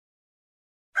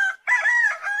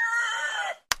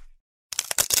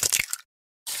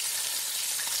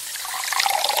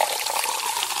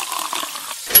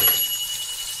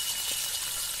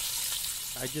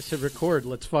I just hit record.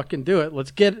 Let's fucking do it.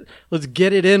 Let's get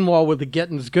it in while the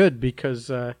getting's good,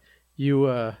 because you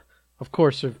of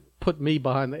course have put me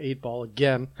behind the 8 ball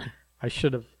again. I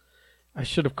should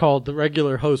have called the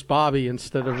regular host Bobby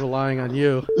instead of relying on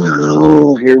you.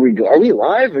 Oh, here we go. Are we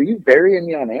live? Are you burying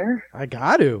me on air? I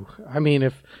got to. I mean,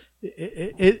 if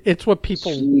it's what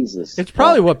people, Jesus, it's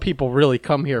probably what people really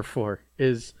come here for,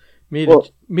 is me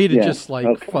to just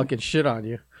fucking shit on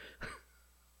you.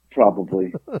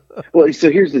 Probably. Well,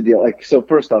 so here's the deal. So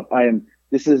first off,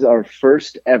 this is our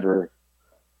first ever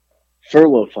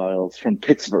Furlough Files from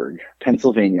Pittsburgh,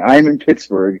 Pennsylvania. I'm in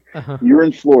Pittsburgh. Uh-huh. You're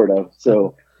in Florida.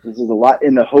 So this is a lot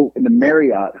in the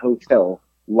Marriott Hotel,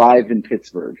 live in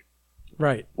Pittsburgh.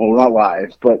 Right. Well, not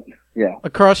live, but yeah.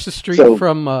 Across the street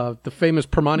from the famous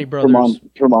Primanti Brothers.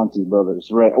 Primanti Brothers,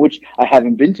 right. Which I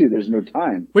haven't been to. There's no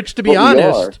time. Which, to be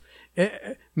honest,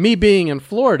 me being in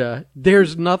Florida,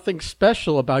 there's nothing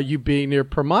special about you being near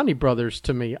Primanti Brothers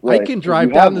to me. Right. I can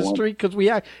drive down the street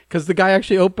because the guy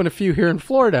actually opened a few here in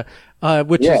Florida,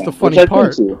 which is the funny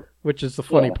part. Which is the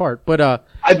funny part. But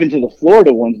I've been to the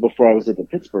Florida ones before I was at the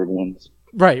Pittsburgh ones.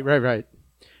 Right.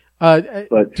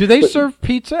 Do they serve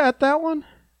pizza at that one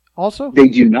also? They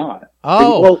do not.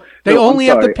 Oh, they only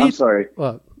have the pizza. I'm sorry.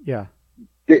 Well, yeah.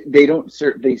 They don't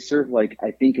serve. They serve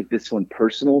I think at this one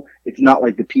personal. It's not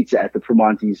like the pizza at the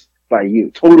Primanti's by you.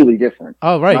 Totally different.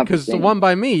 Oh, right. Because the one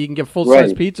by me, you can get full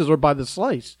size pizzas or by the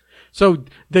slice. So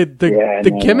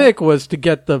the gimmick was to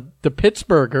get the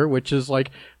Pittsburgher, which is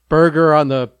like burger on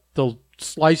the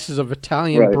slices of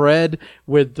Italian bread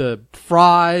with the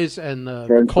fries and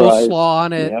the coleslaw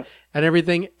on it and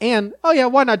everything. And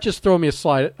why not just throw me a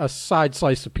side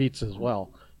slice of pizza as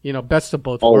well? You know, best of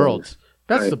both worlds.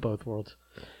 Best of both worlds.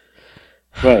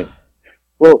 Right.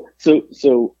 Well,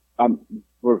 so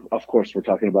we're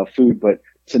talking about food, but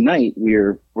tonight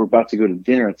we're about to go to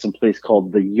dinner at some place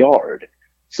called The Yard.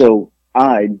 So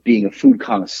I, being a food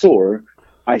connoisseur,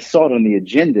 I saw it on the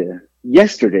agenda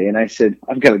yesterday, and I said,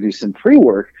 I've got to do some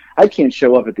pre-work. I can't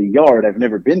show up at The Yard. I've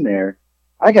never been there.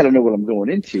 I got to know what I'm going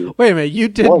into. Wait a minute, you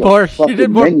did more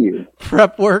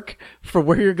prep work for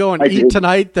where you're going to eat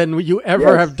tonight than you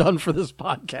ever have done for this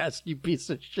podcast, you piece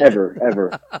of shit.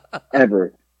 Ever.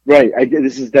 Right. I did.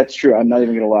 That's true. I'm not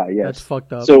even going to lie. Yes. That's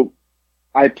fucked up. So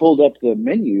I pulled up the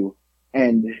menu,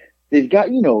 and they've got,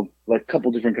 a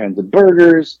couple different kinds of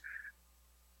burgers,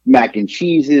 mac and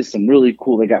cheeses, some really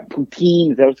cool. They got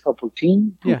poutine. Is that what it's called?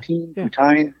 Poutine?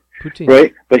 Poutine.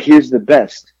 Right. But here's the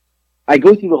best. I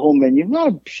go through the whole menu,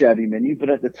 not a shabby menu, but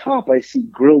at the top I see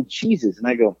grilled cheeses, and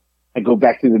I go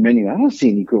back through the menu. I don't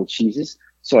see any grilled cheeses.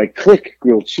 So I click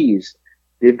grilled cheese.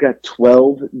 They've got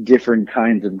 12 different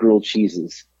kinds of grilled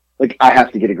cheeses. I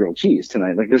have to get a grilled cheese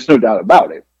tonight. There's no doubt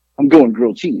about it. I'm going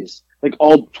grilled cheese.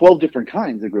 All 12 different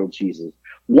kinds of grilled cheeses.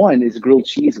 One is grilled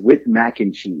cheese with mac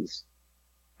and cheese.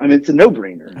 I mean, it's a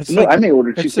no-brainer. I may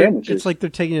order 2 sandwiches. It's like they're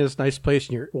taking you to this nice place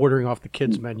and you're ordering off the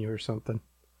kids' menu or something.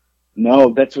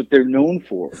 No, that's what they're known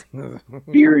for.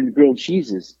 Beer and grilled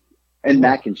cheeses and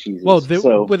mac and cheeses. Well,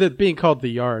 with it being called The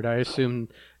Yard, I assume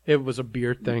it was a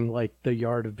beer thing, like the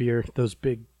Yard of Beer, those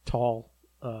big, tall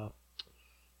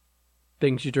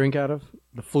things you drink out of,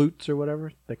 the flutes or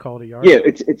whatever. They call it a yard. Yeah,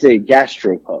 it's a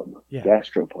gastropub. Yeah.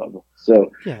 Gastropub.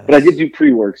 So, but I did do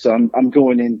pre-work, so I'm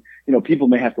going in. People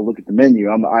may have to look at the menu.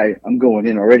 I'm going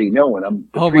in already knowing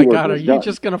oh my God, are you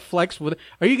just going to flex with it?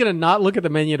 Are you going to not look at the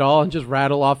menu at all and just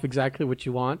rattle off exactly what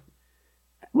you want?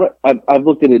 Right. I've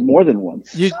looked at it more than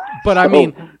once. Never.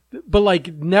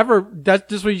 That's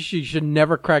just what you should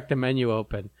never crack the menu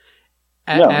open,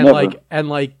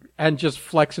 and just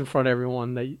flex in front of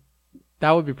everyone.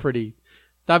 That would be pretty.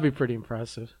 That'd be pretty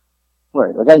impressive.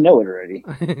 Right. I know it already.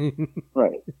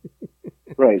 Right.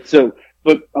 Right. So,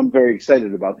 but I'm very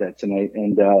excited about that tonight.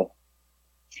 And,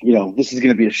 this is going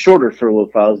to be a shorter Furlough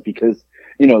Files because,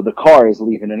 the car is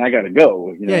leaving and I got to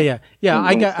go. Yeah.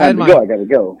 I got to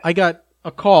go. I got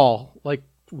a call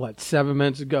 7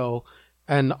 minutes ago,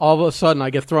 and all of a sudden I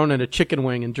get thrown in a chicken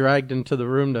wing and dragged into the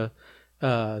room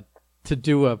to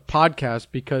do a podcast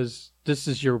because this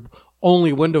is your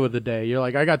only window of the day. You're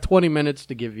like, I got 20 minutes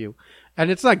to give you. And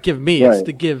it's not give me, it's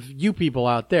to give you people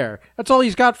out there. That's all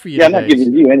he's got for you today. I'm not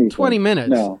giving you anything. 20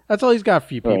 minutes. No. That's all he's got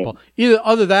for you people. Right. Either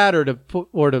other that or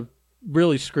to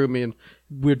really screw me. And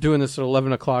we're doing this at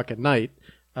 11 o'clock at night,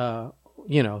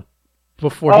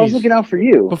 before I was looking out for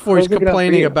you. Before he's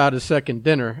complaining about his second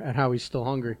dinner and how he's still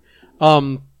hungry.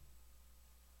 It's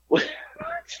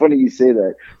funny you say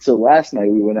that. So last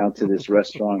night we went out to this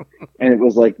restaurant and it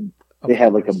was they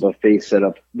had a buffet set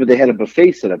up, but they had a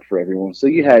buffet set up for everyone. So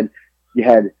you had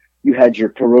you had your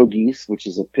pierogies, which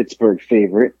is a Pittsburgh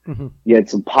favorite. Mm-hmm. You had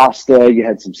some pasta, you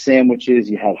had some sandwiches,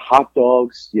 you had hot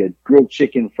dogs, you had grilled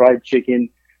chicken, fried chicken,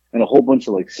 and a whole bunch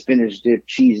of like spinach dip,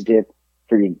 cheese dip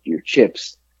for your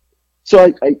chips. So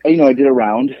I did a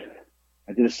round.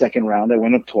 I did a second round. I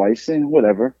went up twice and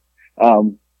whatever. I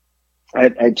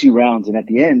had 2 rounds, and at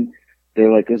the end,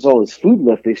 they're like, there's all this food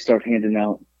left. They start handing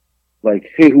out like,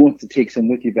 hey, who wants to take some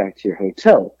with you back to your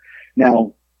hotel?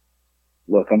 Now,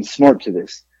 look, I'm smart to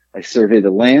this. I survey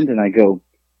the land and I go,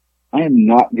 I am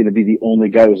not going to be the only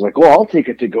guy who's like, oh, I'll take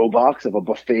a to-go box of a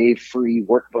buffet, free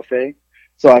work buffet.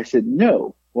 So I said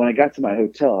no. When I got to my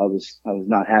hotel, I was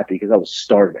not happy because I was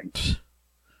starving.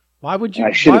 Why would you?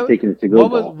 I should have taken a to-go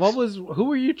box. Who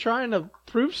were you trying to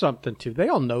prove something to? They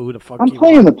all know who the fuck I'm you are. I'm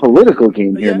playing the political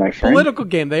game here, my friend. Political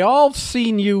game. They all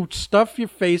seen you stuff your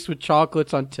face with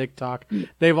chocolates on TikTok.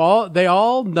 They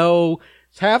all know.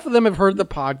 Half of them have heard the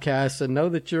podcast and know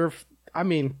that you're. I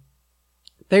mean,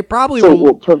 they probably will.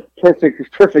 Well, perfect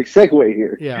segue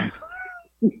here. Yeah.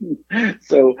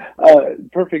 So,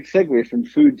 perfect segue from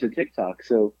food to TikTok.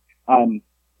 So,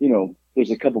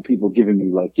 there's a couple people giving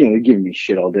me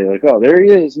shit all day. Like, oh, there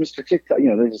he is, Mr. TikTok.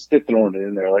 They just throwing it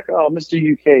in there. Like, oh, Mr.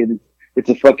 UK. It's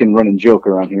a fucking running joke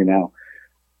around here now.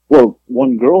 Well,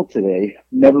 one girl today,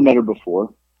 never met her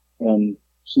before, and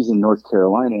she's in North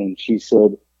Carolina, and she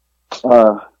said,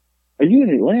 are you in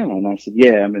Atlanta? And I said,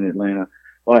 yeah, I'm in Atlanta.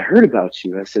 Well, I heard about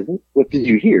you. I said, what did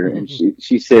you hear? And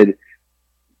she said,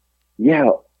 yeah,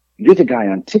 you're the guy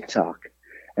on TikTok.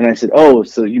 And I said, oh,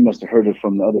 so you must have heard it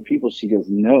from the other people. She goes,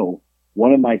 no,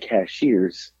 one of my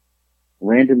cashiers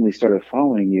randomly started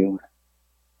following you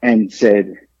and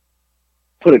said,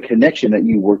 put a connection that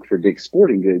you work for Dick's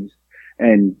Sporting Goods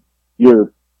and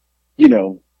you're,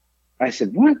 I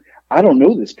said, what? I don't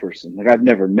know this person. Like, I've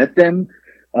never met them.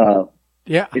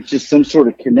 Yeah, it's just some sort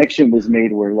of connection was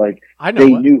made where they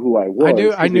knew who I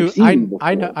was.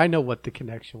 I know what the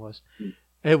connection was.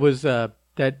 It was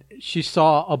that she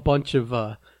saw a bunch of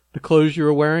the clothes you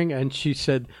were wearing, and she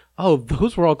said, oh,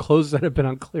 those were all clothes that have been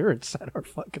on clearance at our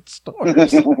fucking stores.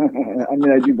 I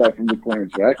mean, I do buy from the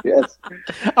clearance rack, yes.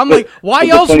 I'm like, why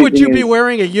else would you be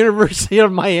wearing a University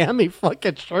of Miami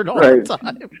fucking shirt all the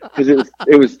time? Because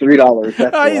it was $3.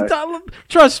 That's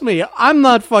trust me, I'm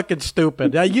not fucking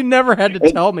stupid. You never had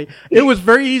to tell me. It was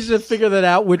very easy to figure that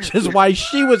out, which is why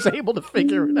she was able to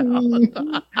figure it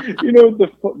out.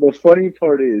 The funny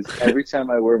part is, every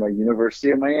time I wear my University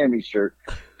of Miami shirt,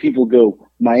 people go,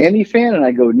 Miami fan? And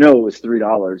I go, no, it's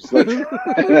 $3.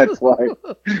 That's why.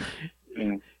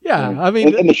 Yeah, I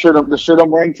mean, and the shirt I'm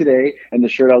wearing today and the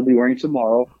shirt I'll be wearing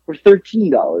tomorrow were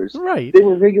 $13. Right. They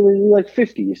were regularly like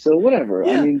 $50. So whatever.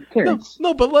 Yeah. I mean, clearance.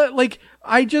 No, but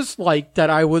I just like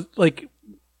that. I was like,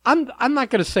 I'm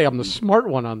not going to say I'm the smart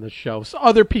one on this show. So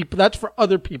other people, that's for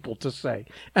other people to say,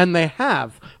 and they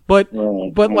have. But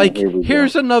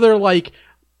here's another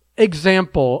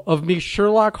example of me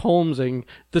Sherlock Holmesing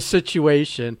the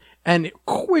situation and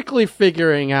quickly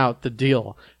figuring out the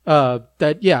deal.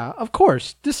 That of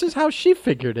course, this is how she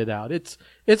figured it out. It's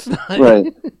not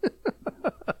right.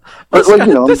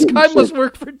 This guy must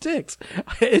work for Dick's.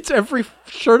 It's every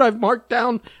shirt I've marked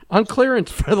down on clearance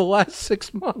for the last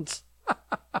 6 months.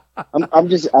 I'm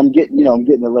getting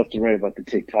the left and right about the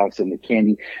TikToks and the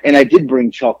candy, and I did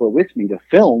bring chocolate with me to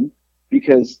film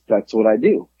because that's what I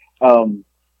do.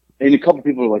 And a couple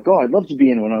people were like, "Oh, I'd love to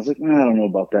be in one." I was like, I don't know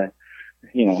about that. I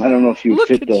don't know if you would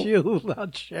fit the. Look at you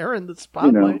not sharing the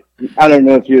spotlight. I don't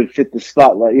know if you would fit the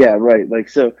spotlight. Yeah, right.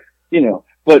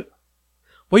 But.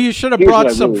 Well, you should have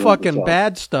brought some fucking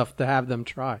bad stuff to have them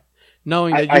try,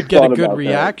 knowing that you'd get a good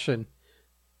reaction.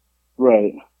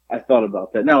 Right. I thought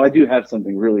about that. Now, I do have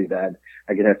something really bad.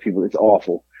 I could have people. It's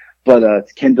awful, but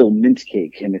it's Kendall mint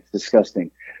cake, and it's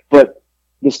disgusting. But.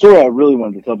 The story I really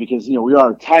wanted to tell, because, we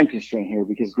are time constrained here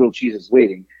because grilled cheese is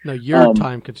waiting. No, you're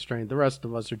time constrained. The rest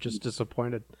of us are just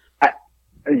disappointed.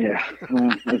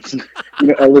 Listen,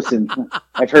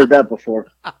 I've heard that before.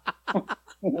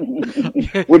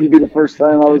 Wouldn't be the first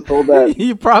time I was told that.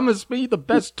 You promised me the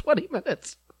best 20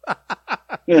 minutes.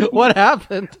 What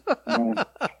happened?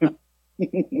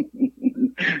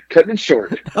 Cutting it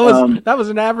short. That was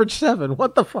an average 7.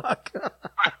 What the fuck?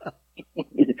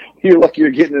 You're lucky you're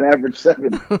getting an average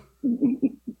 7.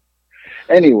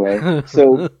 Anyway,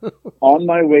 so on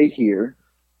my way here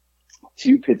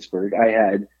to Pittsburgh, I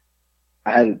had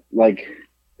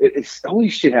it's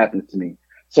always shit happens to me.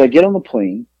 So I get on the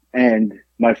plane and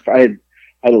I had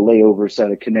a layover, so I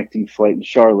had a connecting flight in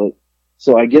Charlotte.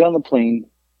 So I get on the plane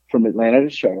from Atlanta to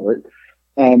Charlotte,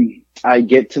 and I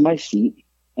get to my seat,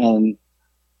 and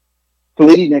the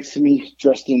lady next to me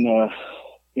dressed in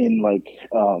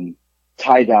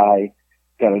tie-dye,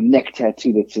 got a neck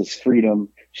tattoo that says freedom.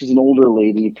 She's an older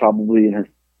lady, probably in her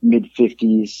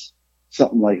mid-50s,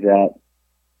 something like that.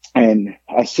 And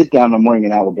I sit down, I'm wearing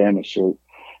an Alabama shirt,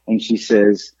 and she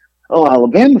says, "Oh,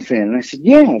 Alabama fan." And I said,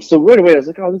 "Yeah." So right away I was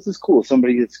like, "Oh, this is cool.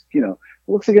 Somebody that's,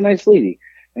 looks like a nice lady."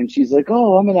 And she's like,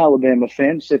 "Oh, I'm an Alabama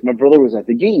fan." She said, "My brother was at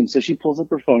the game." So she pulls up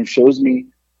her phone, shows me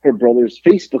her brother's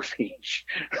Facebook page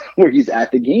where he's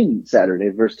at the game Saturday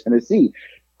versus Tennessee.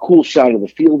 Cool shot of the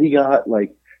field he got,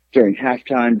 like during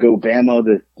halftime, Go Bama,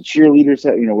 the cheerleaders,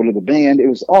 what are the band. It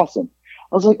was awesome.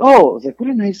 I was like, what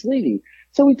a nice lady.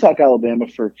 So we talk Alabama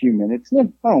for a few minutes.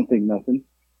 No, I don't think nothing.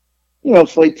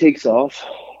 Flight takes off.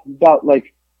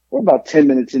 We're about 10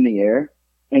 minutes in the air,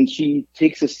 and she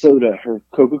takes a soda, her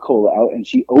Coca-Cola out, and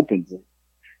she opens it.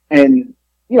 And,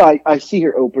 I see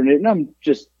her open it, and I'm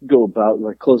just go about,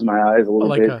 close my eyes a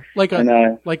little bit. Like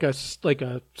a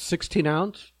 16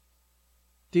 ounce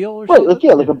deal or something?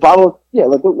 Right, like a bottle,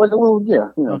 like a little,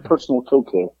 okay. Personal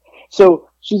Coke there. So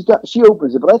she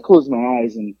opens it, but I close my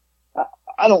eyes, and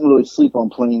I don't really sleep on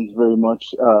planes very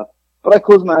much, but I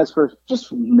closed my eyes for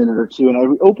just a minute or two, and I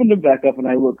opened them back up, and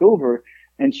I look over,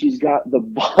 and she's got the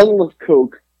bottle of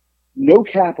Coke, no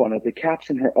cap on it. The cap's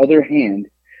in her other hand,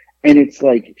 and it's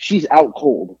like she's out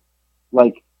cold,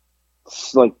 like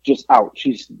just out.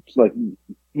 She's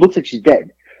looks like she's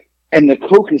dead, and the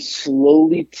Coke is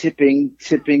slowly tipping,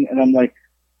 and I'm like,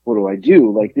 what do I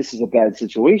do? This is a bad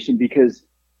situation, because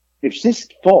if this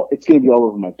falls, it's going to be all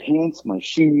over my pants, my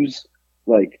shoes.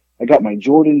 I got my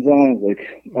Jordans on.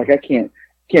 I can't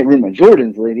ruin my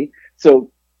Jordans, lady.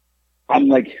 So I'm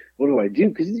like, what do I do?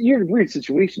 Because you're in a weird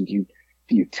situation. Do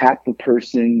you tap the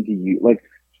person? Do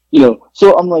you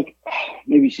So I'm like,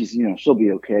 maybe she's, she'll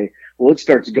be okay. Well, it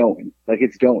starts going.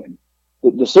 It's going.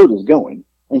 The soda's going,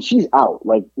 and she's out.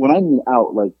 When I mean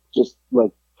out, just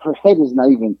her head is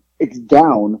not even. It's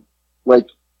down.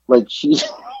 She's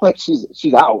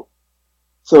she's out.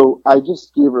 So I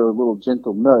just gave her a little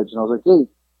gentle nudge, and I was like, "Hey,"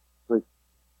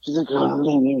 she's like, I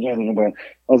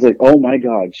was like, "Oh my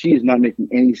God, she is not making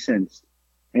any sense."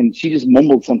 And she just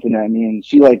mumbled something at me, and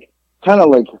she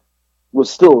was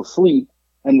still asleep,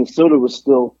 and the soda was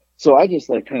still. So I just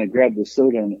kind of grabbed the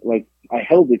soda and I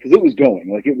held it because it was going.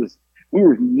 We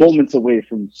were moments away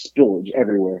from spillage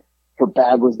everywhere. Her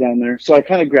bag was down there, so I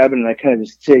kind of grabbed it and I kind of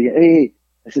just say, "Hey,"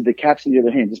 I said, "The cap's in the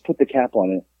other hand. Just put the cap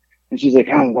on it." And she's like,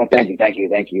 "Oh, well, thank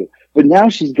you." But now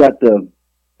she's got the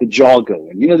jaw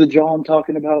going. You know the jaw I'm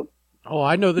talking about? Oh,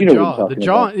 I know the jaw. The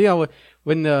jaw,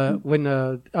 when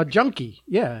a junkie,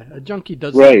 a junkie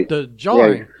does the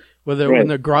jawing. Right. When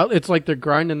they're it's like they're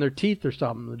grinding their teeth or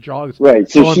something. The jaw's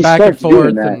so going back and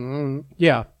forth. And,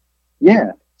 yeah.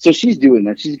 So she's doing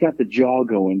that. She's got the jaw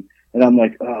going. And I'm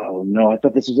like, oh no, I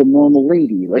thought this was a normal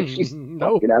lady. She's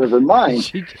fucking out of her mind.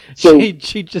 She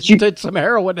just did some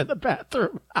heroin in the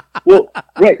bathroom. Well,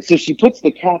 right. So she puts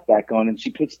the cap back on and she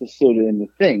puts the soda in the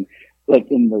thing,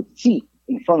 in the seat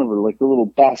in front of her, the little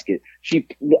basket.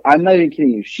 I'm not even kidding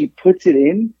you. She puts it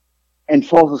in and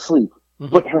falls asleep.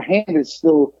 Mm-hmm. But her hands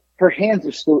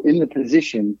are still in the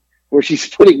position where she's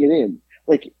putting it in.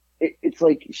 It's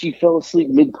like she fell asleep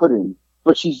mid-put-in.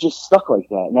 But she's just stuck like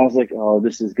that. And I was like, oh,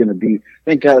 this is going to be,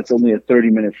 thank God it's only a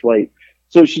 30-minute flight.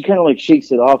 So she kind of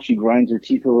shakes it off. She grinds her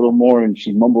teeth a little more and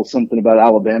she mumbles something about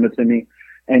Alabama to me.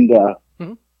 And,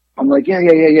 I'm like,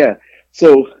 yeah.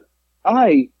 So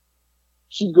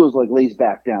she goes lays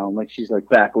back down. She's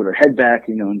back with her head back,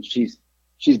 and she's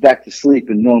back to sleep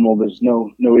and normal. There's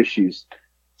no issues.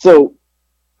 So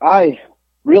I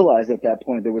realized at that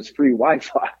point there was free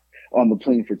Wi-Fi on the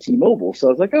plane for T-Mobile. So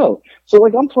I was like, oh. So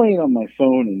I'm playing on my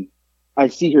phone and I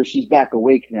see her, she's back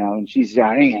awake now and she's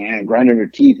grinding her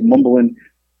teeth, mumbling,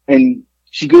 and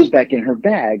she goes back in her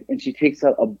bag and she takes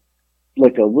out a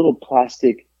little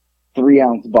plastic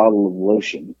 3-ounce bottle of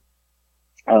lotion.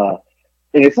 And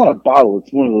it's not a bottle,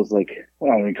 it's one of those what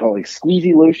do I call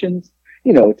squeezy lotions.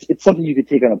 It's something you could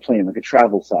take on a plane, a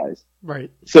travel size.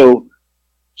 Right. So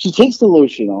she takes the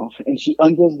lotion off and she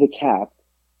undoes the cap,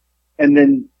 and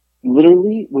then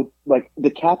literally with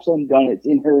the cap's undone, it's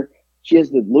in her, she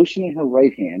has the lotion in her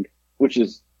right hand, which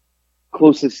is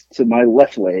closest to my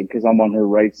left leg because I'm on her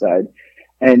right side,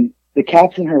 and the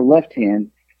cap's in her left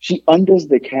hand. She undoes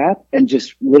the cap and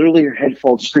just literally her head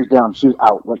falls straight down. She's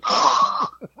out.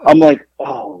 I'm like,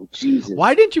 oh Jesus.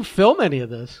 Why didn't you film any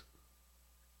of this?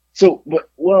 So,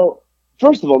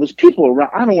 first of all, there's people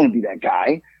around. I don't want to be that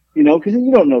guy, because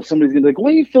you don't know, somebody's gonna be like, why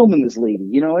are you filming this lady?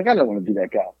 I don't want to be that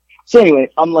guy. So anyway,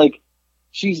 I'm like,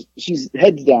 she's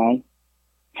heads down,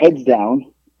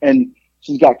 and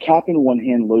she's got cap in one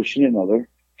hand, lotion in another.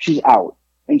 She's out,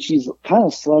 and she's kind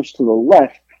of slouched to the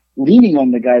left, leaning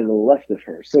on the guy to the left of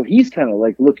her. So he's kind of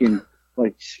looking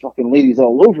Like, fucking lady's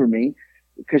all over me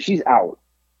because she's out.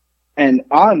 And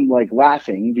I'm like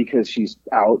laughing because she's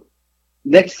out.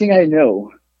 Next thing I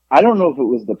know, I don't know if it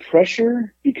was the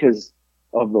pressure because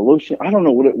of the lotion. I don't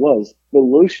know what it was. The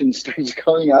lotion starts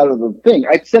coming out of the thing.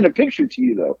 I sent a picture to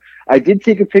you though. I did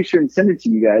take a picture and send it to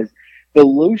you guys. The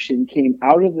lotion came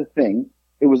out of the thing.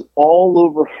 It was all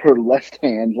over her left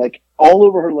hand, like all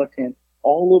over her left hand,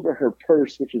 all over her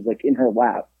purse, which is like in her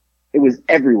lap. It was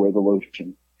everywhere, the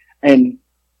lotion. And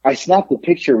I snapped the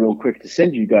picture real quick to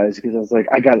send you guys because I was like,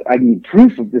 I need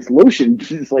proof of this lotion.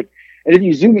 It's like, and if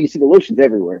you zoom in, you see the lotion's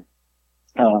everywhere.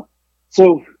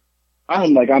 So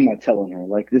I'm like, I'm not telling her.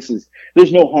 Like,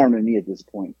 there's no harm in me at this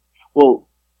point. Well,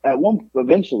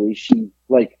 eventually she's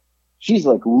like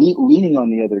leaning on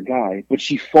the other guy, but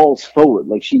she falls forward,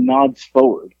 like she nods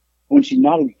forward. When she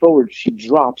nodded forward, she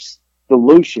drops the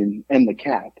lotion and the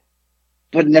cap,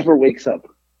 but never wakes up.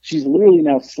 She's literally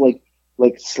now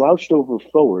like slouched over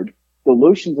forward. The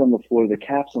lotion's on the floor, the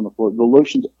cap's on the floor, the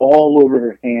lotion's all over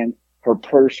her hand, her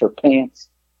purse, her pants,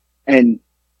 and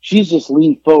she's just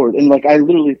leaned forward. And like, I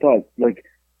literally thought, like,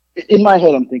 in my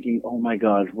head, I'm thinking, oh my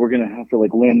God, we're going to have to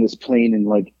like land this plane in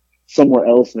like somewhere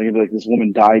else. And they're gonna be like, this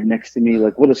woman died next to me.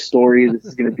 Like, what a story this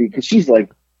is going to be. Cause she's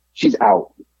out.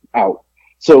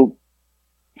 So,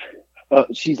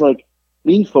 she's like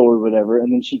leaned forward, whatever.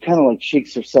 And then she kind of like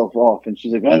shakes herself off and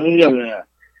she's like,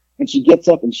 and she gets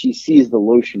up and she sees the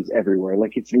lotions everywhere.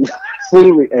 Like, it's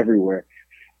literally everywhere.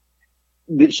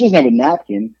 She doesn't have a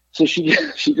napkin. So she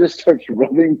just starts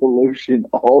rubbing the lotion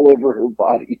all over her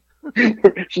body.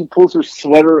 She pulls her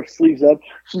sweater sleeves up.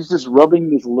 She's just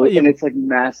rubbing this lotion, and it's like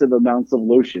massive amounts of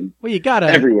lotion. Well, you gotta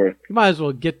everywhere. You might as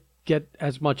well get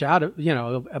as much out of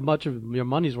as much of your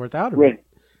money's worth out of it. Right.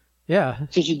 Yeah.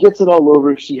 So she gets it all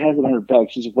over. She has it on her back.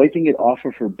 She's wiping it off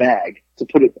of her bag to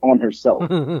put it on herself.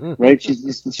 Right. She's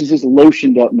just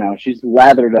lotioned up now. She's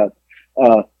lathered up.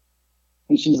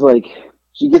 And she's like.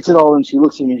 She gets it all and she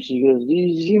looks at me and she goes, "Did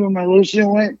you see where my lotion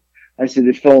went?" I said,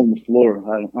 "It fell on the floor.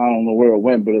 I don't know where it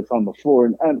went, but it's on the floor."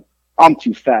 And I'm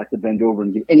too fat to bend over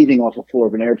and get anything off the floor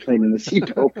of an airplane in the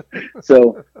seatbelt.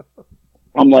 So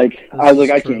I was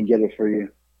like, I can't get it for you.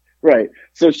 Right.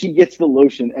 So she gets the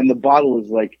lotion and the bottle is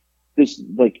like this,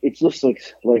 like, it looks like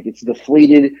it's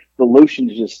deflated. The lotion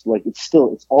is just like, it's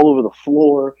all over the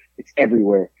floor. It's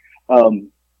everywhere.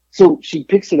 So she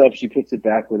picks it up. She puts it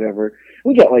back, whatever.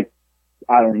 We got like,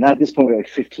 I don't know, at this point, we had like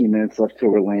 15 minutes left till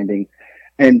we're landing.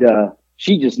 And,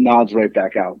 she just nods right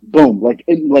back out. Boom. Like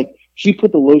she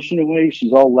put the lotion away.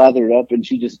 She's all lathered up and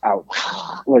she just out.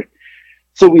 Like,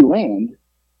 so we land,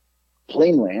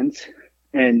 plane lands,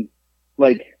 and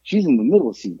like, she's in the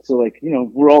middle seat. So like,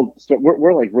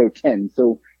 we're like row 10.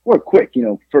 So we're quick,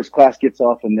 first class gets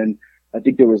off. And then I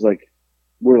think we're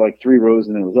like 3 rows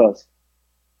and it was us.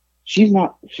 She's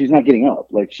not getting up.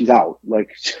 Like, she's out.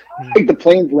 Like the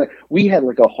plane's like, we had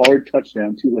like a hard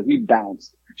touchdown too. Like, we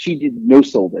bounced. She did no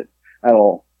sold it at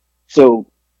all.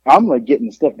 So I'm like getting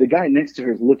the stuff. The guy next to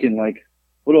her is looking like,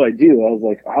 what do I do? I was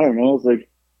like, I don't know. I was like,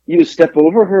 you just step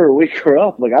over her or wake her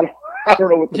up. Like, I don't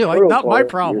know what the You're like, not my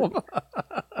problem.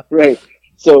 Right.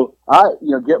 So I,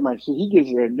 so he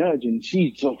gives her a nudge and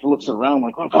she just looks around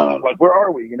like, oh, like, where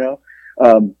are we?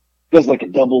 Does like a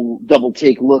double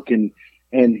take look and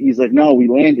he's like, no, we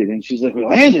landed. And she's like, we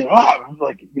landed. Oh, I'm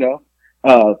like,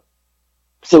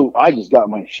 so I just got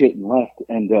my shit and left.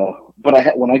 And,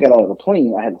 but when I got out of the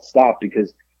plane, I had to stop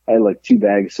because I had like 2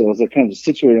 bags. So I was like kind of just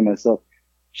situating myself.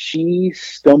 She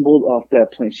stumbled off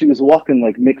that plane. She was walking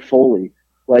like Mick Foley.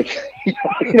 Like,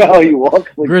 you know how you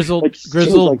walk? Like, grizzled,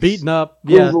 like, beaten up.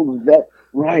 Grizzled vet.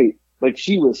 Right. Like,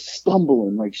 she was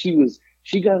stumbling. Like, she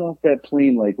got off that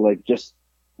plane like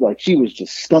she was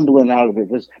just stumbling out of it,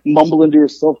 just mumbling to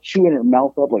herself, chewing her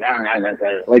mouth up,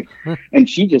 like, and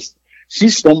she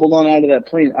stumbled on out of that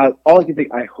plane. All I can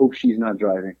think, I hope she's not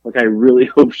driving. Like, I really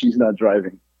hope she's not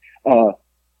driving. But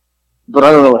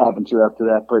I don't know what happened to her after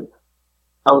that, but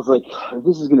I was like,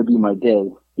 this is going to be my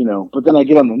day, but then I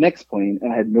get on the next plane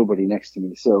and I had nobody next to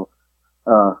me. So,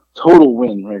 total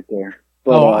win right there.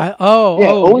 But,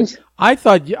 I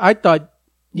thought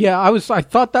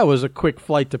that was a quick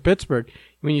flight to Pittsburgh.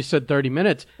 When you said 30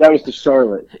 minutes. That was to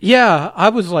Charlotte. Yeah, I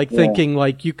was like thinking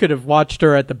like you could have watched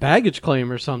her at the baggage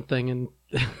claim or something. And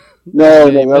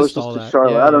No, that was just to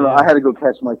Charlotte. Yeah, I don't know. I had to go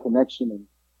catch my connection.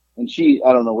 And she,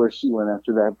 I don't know where she went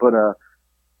after that. But,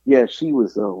 yeah, she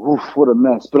was, what a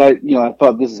mess. But I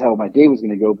thought this is how my day was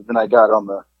going to go. But then I got on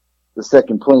the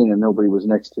second plane and nobody was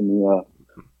next to me.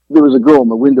 There was a girl in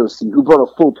the window seat who brought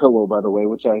a full pillow, by the way,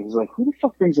 which I was like, who the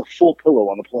fuck brings a full pillow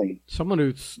on a plane? Someone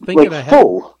who's thinking like, ahead.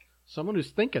 Full. Someone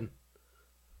who's thinking.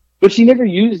 But she never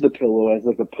used the pillow as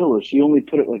like a pillow. She only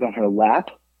put it like on her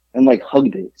lap and like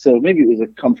hugged it. So maybe it was a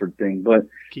comfort thing. But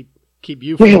keep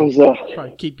you from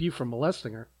probably keep you from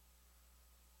molesting her.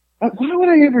 Why would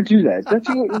I ever do that? What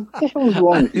the hell is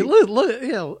wrong with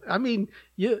you? I mean,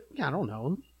 I don't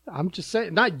know. I'm just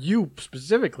saying, not you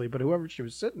specifically, but whoever she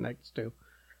was sitting next to.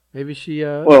 Maybe she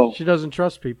doesn't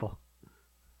trust people.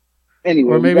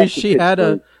 Anyway, or maybe she had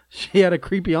a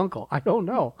creepy uncle. I don't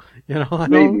know. I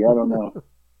don't know.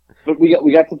 But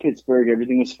we got to Pittsburgh.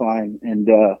 Everything was fine, and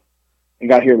I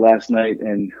got here last night,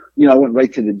 and I went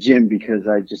right to the gym because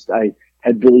I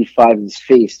had Billy Five's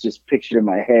face just pictured in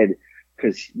my head.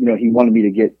 Because, he wanted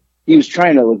me to he was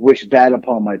trying to wish bad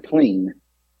upon my plane,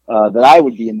 that I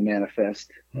would be in the manifest.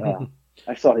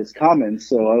 I saw his comments,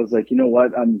 so I was like, you know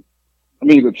what? I'm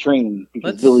going to go train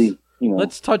because Billy,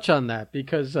 Let's touch on that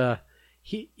because, I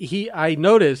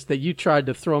noticed that you tried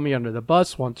to throw me under the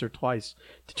bus once or twice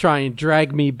to try and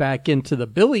drag me back into the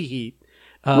Billy heat,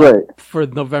 for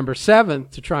November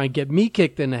 7th to try and get me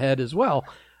kicked in the head as well,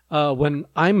 when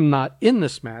I'm not in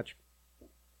this match.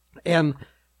 And,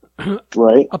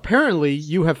 apparently,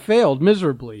 you have failed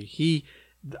miserably.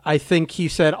 I think he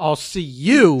said, "I'll see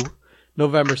you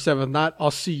November 7th," not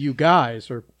 "I'll see you guys"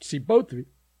 or "see both of you."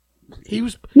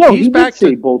 He's back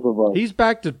to both of us. He's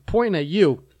back to pointing at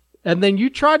you, and then you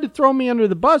tried to throw me under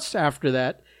the bus after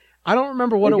that. I don't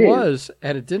remember what it was,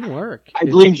 and it didn't work. I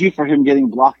blamed you for him getting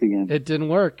blocked again. It didn't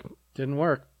work.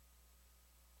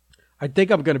 I think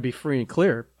I'm going to be free and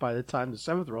clear by the time the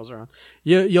 7th rolls around.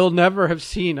 You'll never have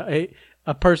seen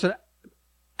a person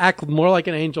act more like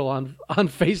an angel on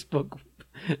Facebook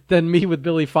than me with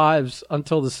Billy Fives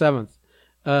until the 7th.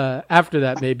 After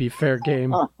that, maybe fair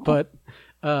game. But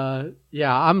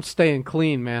I'm staying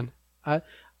clean, man.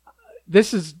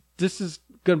 This is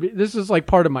like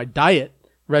part of my diet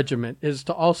regimen is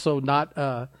to also not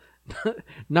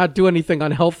do anything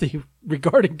unhealthy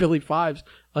regarding Billy Fives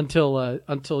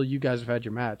until you guys have had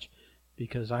your match,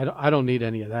 because I don't need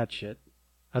any of that shit.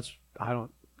 I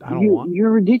don't want.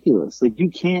 You're ridiculous. Like you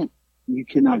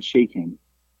cannot shake him.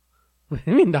 What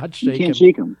do you mean not shake him? You can't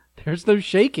shake him. There's no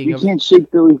shaking. You can't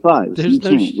shake Billy Fives.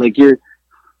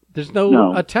 There's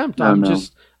no attempt.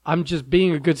 I'm just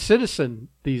being a good citizen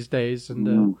these days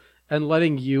and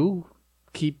letting you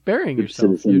keep burying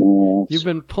yourself. You've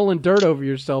been pulling dirt over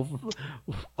yourself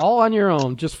all on your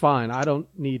own, just fine. I don't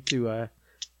need to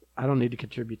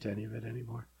contribute to any of it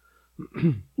anymore.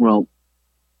 Well,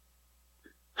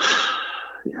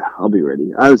 yeah, I'll be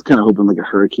ready. I was kind of hoping like a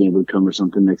hurricane would come or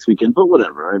something next weekend, but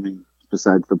whatever. I mean,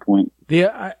 besides the point.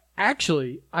 I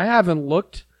haven't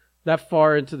looked that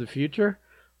far into the future,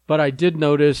 but I did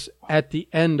notice at the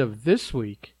end of this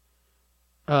week,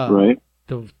 the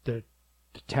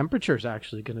temperature is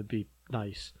actually going to be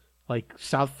nice. Like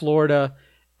South Florida,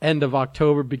 end of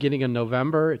October, beginning of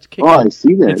November. It's kicking. I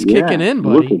see that. It's kicking in,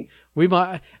 buddy. We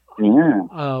might.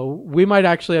 Yeah. We might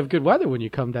actually have good weather when you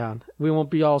come down. We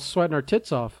won't be all sweating our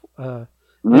tits off.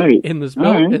 In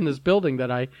this building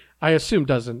that I assume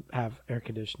doesn't have air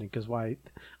conditioning, because I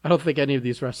don't think any of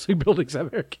these wrestling buildings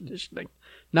have air conditioning.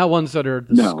 Not ones that are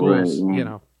the schools,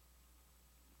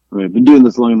 Right, been doing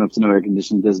this long enough to know air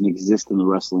conditioning doesn't exist in the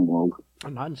wrestling world.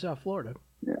 Not in South Florida.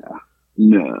 Yeah.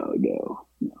 No,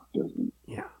 it doesn't.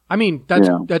 Yeah. I mean,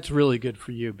 that's really good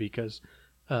for you because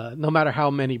no matter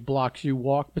how many blocks you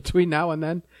walk between now and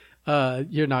then,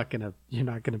 you're not gonna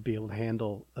be able to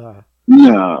handle a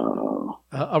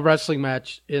wrestling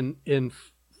match in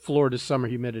Florida's summer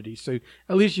humidity. So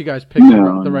at least you guys picked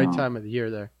the right time of the year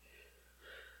there.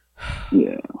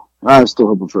 Yeah. I was still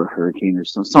hoping for a hurricane or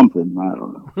something. I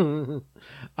don't know.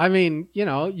 I mean,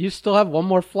 you still have one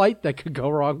more flight that could go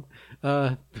wrong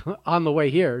on the way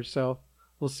here. So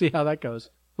we'll see how that goes.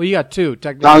 Well, you got two,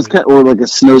 technically. Or like a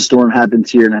snowstorm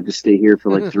happens here and I have to stay here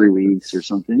for like 3 weeks or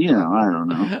something. I don't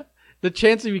know. The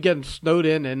chance of you getting snowed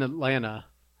in Atlanta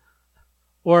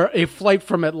or a flight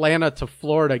from Atlanta to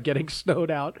Florida getting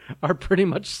snowed out are pretty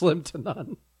much slim to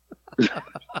none.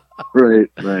 Right.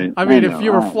 I mean, if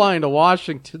you were flying to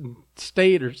Washington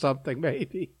State or something,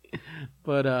 maybe.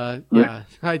 But yeah,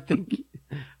 I think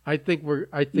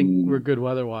we're good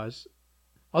weather-wise.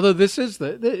 Although this is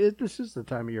the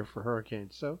time of year for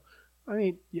hurricanes, so I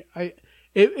mean,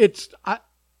 it's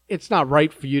not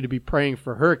right for you to be praying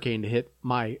for a hurricane to hit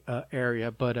my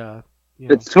area, but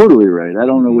it's totally right. I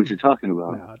don't know what you're talking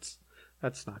about. No,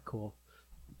 that's not cool.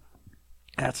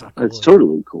 That's not cool. It's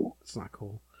totally cool. It's not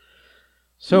cool.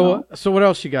 So what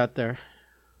else you got there?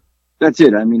 That's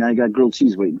it. I mean, I got grilled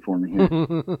cheese waiting for me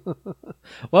here.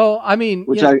 Well, I mean,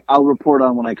 which I'll report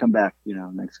on when I come back,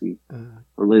 next week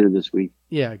or later this week.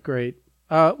 Yeah, great.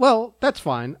 Well, that's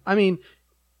fine. I mean,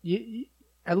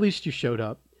 at least you showed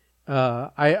up.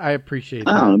 I appreciate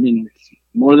that. I mean,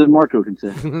 more than Marco can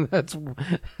say. that's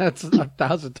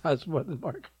 1,000 times more than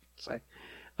Marco can say.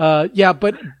 Yeah,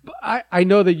 but I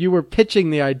know that you were pitching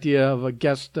the idea of a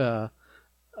guest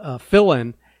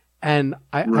fill-in, and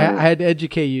I had to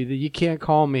educate you that you can't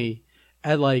call me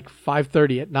at like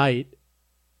 5:30 at night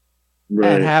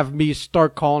and have me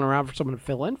start calling around for someone to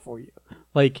fill in for you.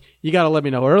 Like, you got to let me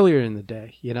know earlier in the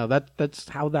day. You know, that's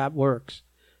how that works.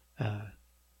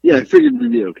 Yeah, I figured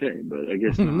it'd be okay, but I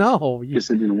guess not. No. I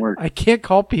guess it didn't work. I can't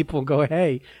call people and go,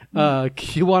 hey,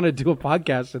 you want to do a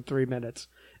podcast in 3 minutes?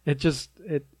 It just,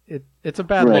 it's a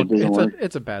bad look.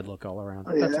 It's a bad look all around.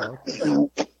 That's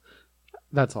all.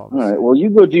 That's all. All right, well, you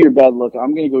go do your bad luck.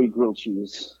 I'm going to go eat grilled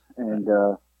cheese and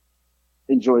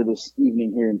enjoy this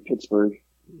evening here in Pittsburgh.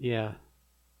 Yeah.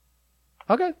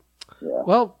 Okay. Yeah.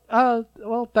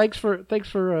 Well, thanks for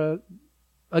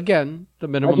again, the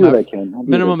minimum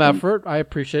minimum effort. I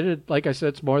appreciate it. Like I said,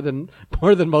 it's more than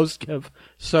most give.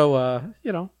 So,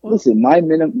 you know. Well. Listen, my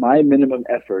minimum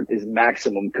effort is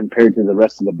maximum compared to the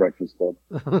rest of the Breakfast Club.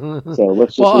 So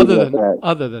let's just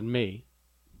other than me.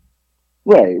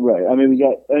 Right. I mean, you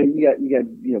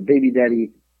got Baby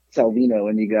Daddy Salvino,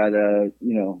 and you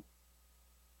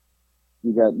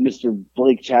got Mr.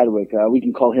 Blake Chadwick. We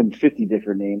can call him 50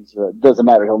 different names. It doesn't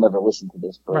matter. He'll never listen to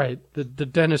this. But. Right. The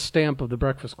Dennis Stamp of the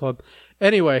Breakfast Club.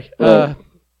 Anyway,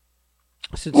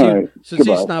 since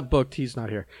he's not booked, he's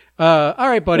not here. All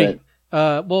right, buddy.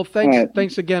 Right. Well,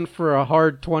 thanks again for a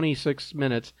hard 26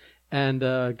 minutes, and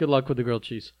good luck with the grilled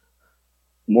cheese.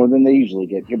 More than they usually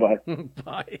get. Goodbye.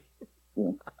 Bye.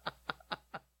 Yeah.